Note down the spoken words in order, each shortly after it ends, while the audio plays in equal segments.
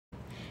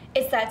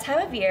It's that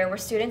time of year where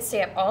students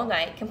stay up all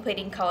night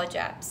completing college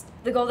apps.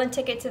 The golden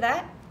ticket to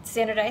that?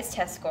 Standardized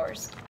test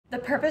scores. The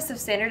purpose of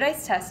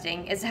standardized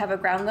testing is to have a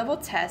ground level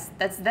test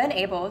that's then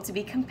able to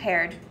be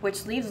compared,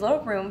 which leaves little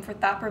room for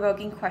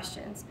thought-provoking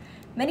questions.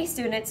 Many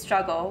students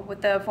struggle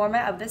with the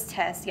format of this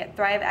test, yet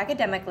thrive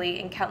academically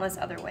in countless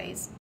other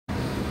ways.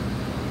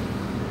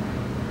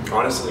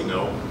 Honestly,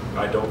 no.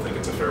 I don't think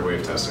it's a fair way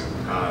of testing.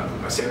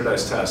 A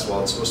standardized test,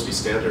 while it's supposed to be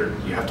standard,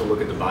 you have to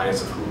look at the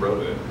bias of who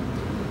wrote it.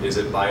 Is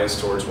it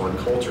biased towards one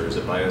culture? Is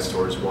it biased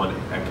towards one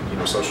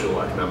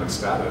socio-economic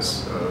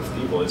status of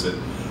people? Is it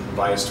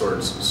biased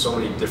towards so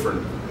many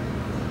different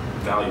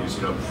values?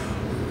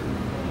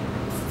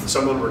 If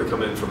someone were to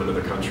come in from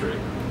another country,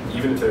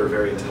 even if they were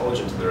very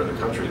intelligent in their other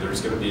country,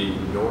 there's going to be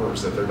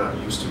norms that they're not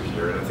used to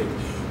here. And I think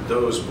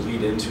those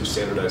bleed into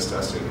standardized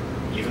testing.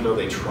 Even though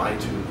they try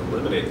to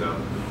eliminate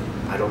them,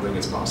 I don't think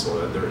it's possible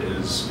that there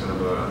is kind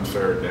of an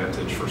unfair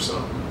advantage for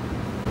some,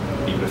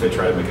 even if they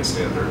try to make it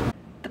standard.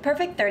 The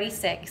perfect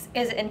 36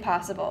 is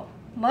impossible.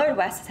 Millard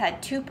West has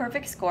had 2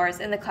 perfect scores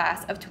in the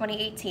class of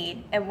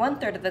 2018, and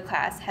 1/3 of the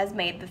class has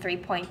made the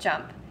 3-point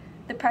jump.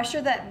 The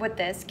pressure that with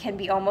this can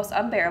be almost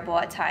unbearable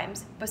at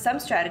times, but some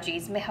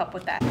strategies may help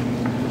with that.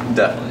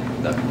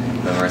 Definitely.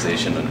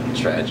 Memorization and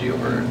strategy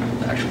over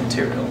actual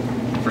material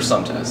for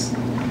some tests.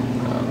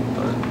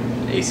 But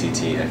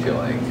ACT, I feel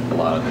like a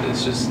lot of it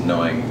is just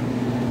knowing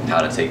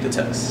how to take the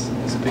test.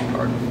 It's a big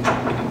part of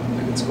getting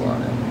a good score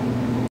on it.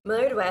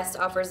 Millard West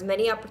offers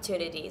many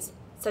opportunities,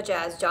 such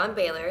as John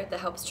Baylor, that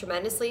helps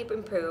tremendously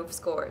improve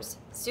scores.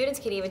 Students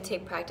can even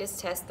take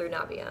practice tests through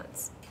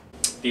Naviance.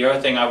 The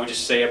other thing I would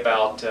just say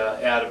about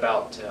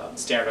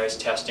standardized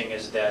testing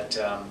is that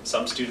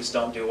some students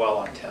don't do well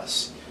on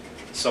tests.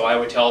 So I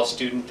would tell a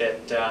student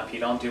that if you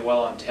don't do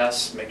well on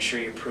tests, make sure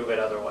you prove it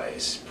other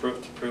ways.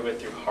 Prove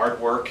it through hard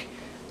work,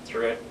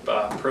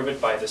 prove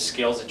it by the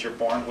skills that you're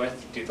born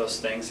with. Do those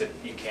things that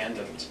you can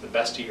to the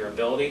best of your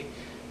ability,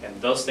 and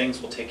those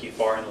things will take you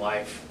far in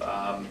life.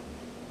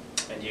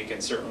 And you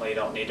can certainly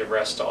don't need to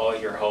rest all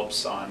your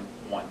hopes on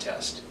one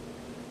test.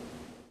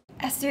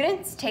 As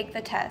students take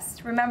the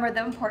test, remember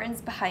the importance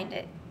behind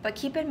it, but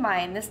keep in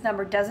mind this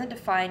number doesn't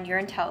define your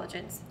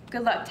intelligence.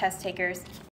 Good luck, test takers.